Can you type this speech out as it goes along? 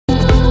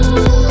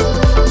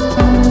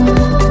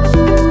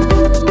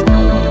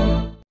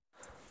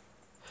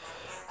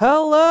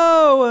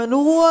Hello and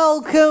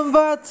welcome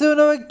back to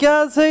another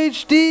Gaz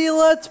HD.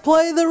 Let's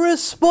play the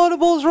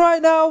Respawnables.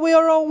 Right now we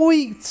are on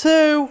week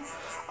 2.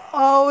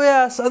 Oh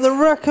yes, and the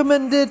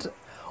recommended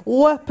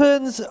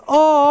weapons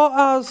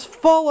are as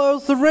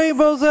follows: the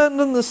Rainbow's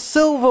End and the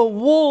Silver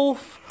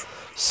Wolf.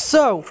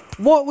 So,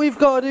 what we've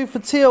got to do for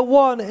tier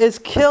 1 is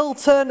kill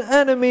 10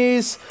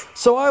 enemies.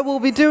 So I will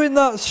be doing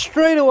that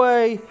straight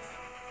away.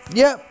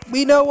 Yep,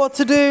 we know what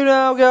to do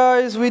now,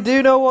 guys. We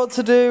do know what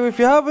to do. If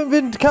you haven't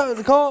been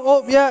caught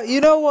up yet,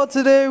 you know what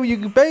to do.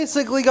 You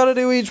basically got to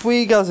do each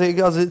week as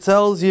it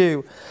tells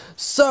you.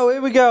 So here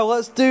we go.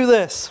 Let's do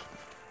this.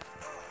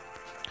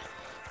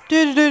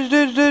 Boom,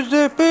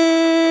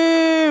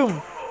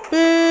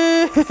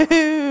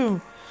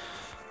 boom.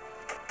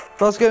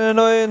 That's getting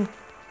annoying.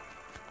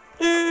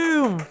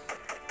 Boom.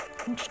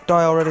 Just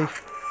die already.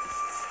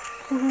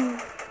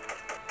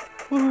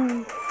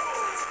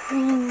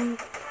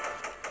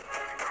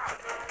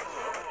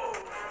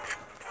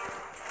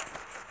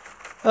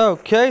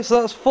 Okay,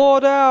 so that's 4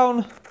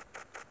 down.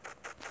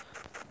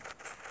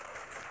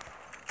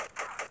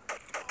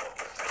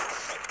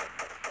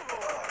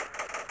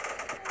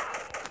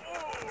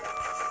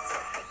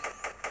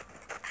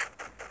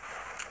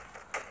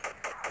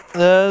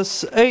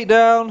 There's 8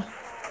 down.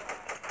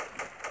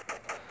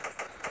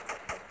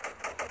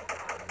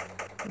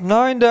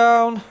 9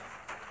 down.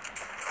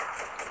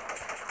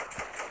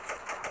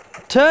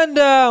 10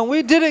 down.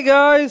 We did it,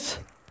 guys.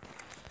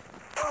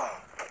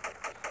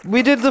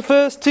 We did the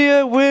first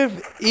tier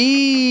with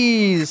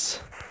ease.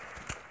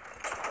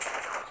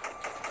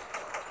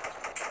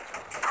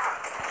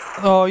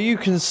 Oh, you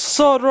can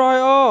sod right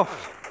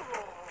off.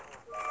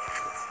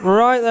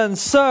 Right then,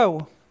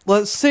 so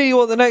let's see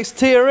what the next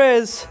tier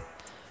is.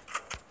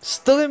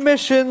 Still in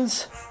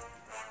missions.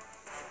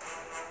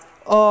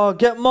 Oh,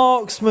 get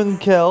marksman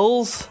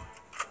kills.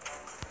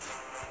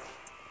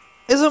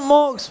 Isn't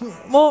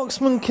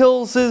marksman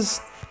kills is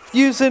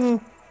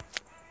using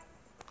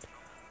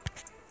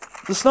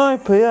the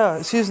sniper? Yeah,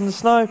 it's using the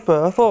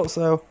sniper. I thought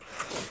so.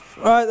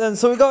 Right then,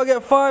 so we got to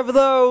get 5 of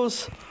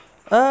those.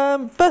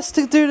 Best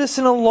to do this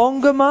in a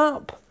longer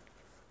map.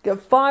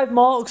 Get 5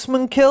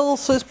 marksman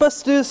kills, so it's best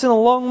to do this in a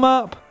long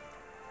map.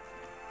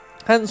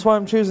 Hence why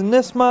I'm choosing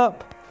this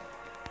map.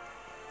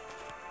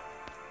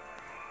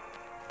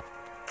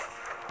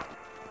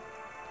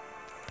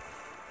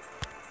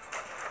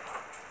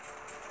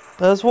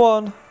 There's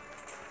 1.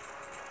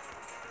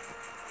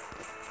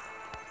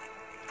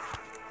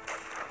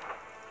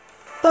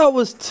 That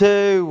was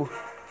 2.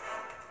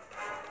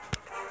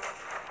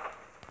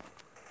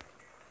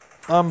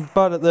 I'm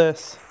bad at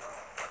this.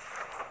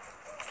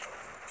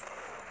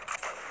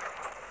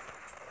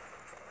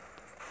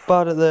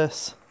 Bad at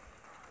this.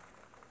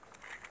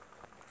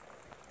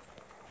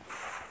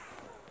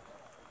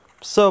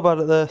 So bad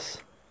at this.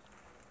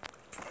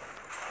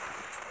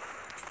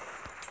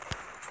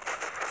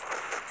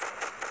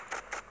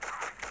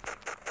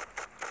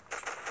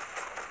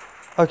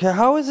 Okay,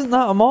 how isn't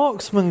that a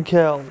marksman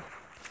kill?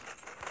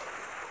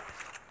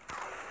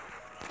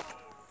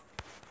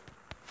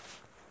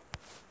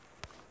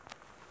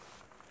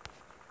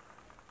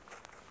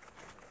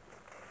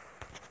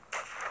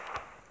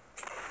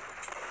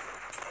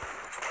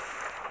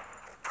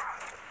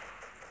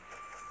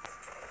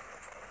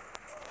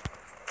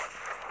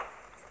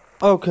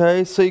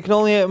 Okay, so you can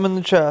only hit him in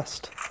the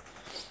chest.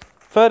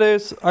 Fair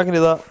dues, I can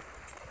do that.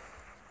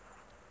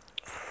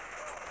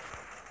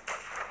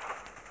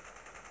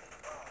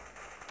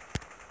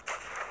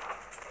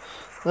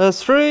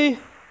 There's 3.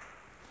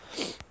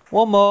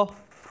 1 more.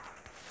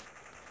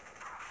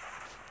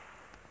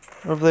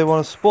 Or if they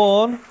want to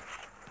spawn.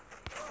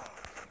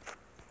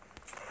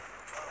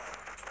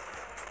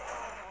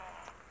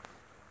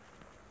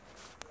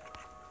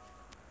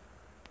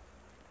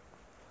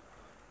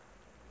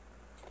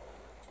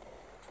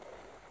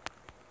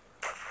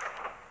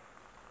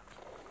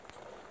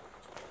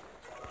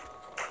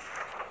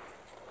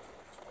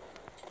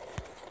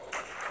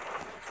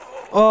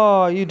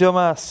 Oh, you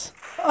dumbass.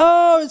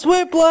 Oh, it's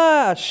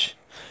Whiplash!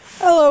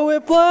 Hello,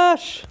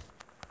 Whiplash!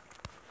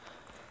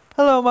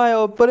 Hello, my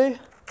old buddy.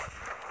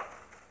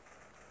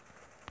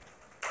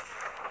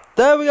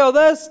 There we go,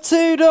 there's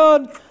 2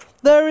 done!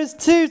 There is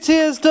 2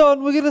 tiers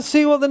done. We're gonna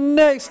see what the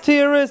next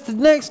tier is. The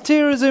next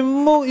tier is in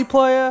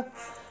multiplayer.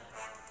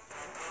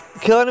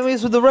 Kill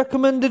enemies with the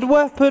recommended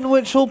weapon,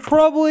 which will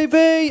probably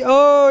be,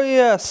 oh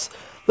yes,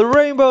 the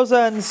Rainbow's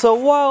End. So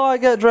while I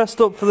get dressed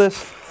up for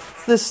this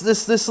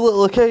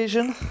little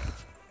occasion,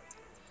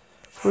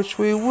 which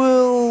we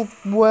will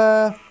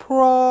wear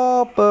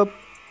probably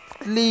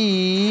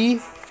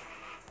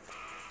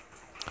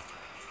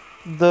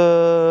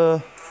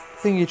the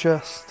thingy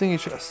chest.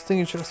 Where's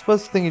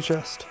the thingy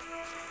chest?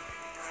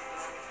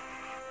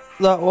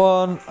 That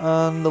one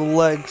and the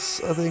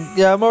legs, I think.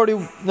 Yeah, I'm already,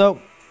 no,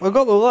 I've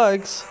got the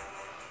legs,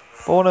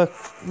 but I want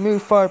to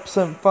move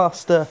 5%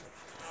 faster.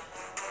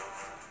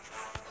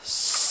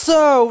 So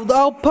So,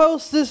 I'll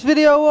post this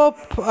video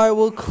up. I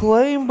will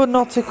claim but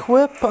not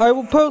equip. I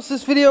will post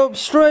this video up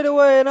straight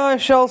away, and I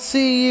shall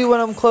see you when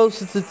I'm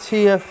closer to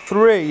tier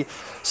 3.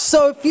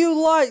 So, if you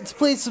liked,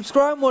 please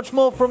subscribe and watch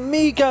more from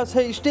me, Gaz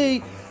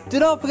HD. Do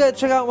not forget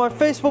to check out my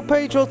Facebook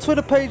page or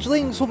Twitter page.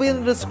 Links will be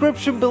in the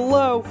description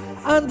below.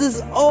 And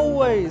as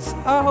always,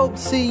 I hope to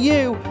see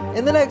you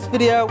in the next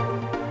video.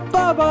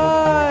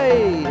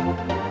 Bye-bye!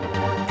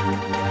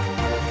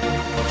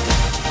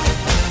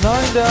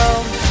 9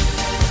 down.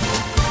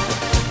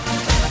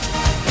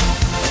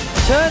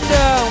 10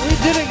 down. We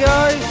did it,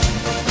 guys.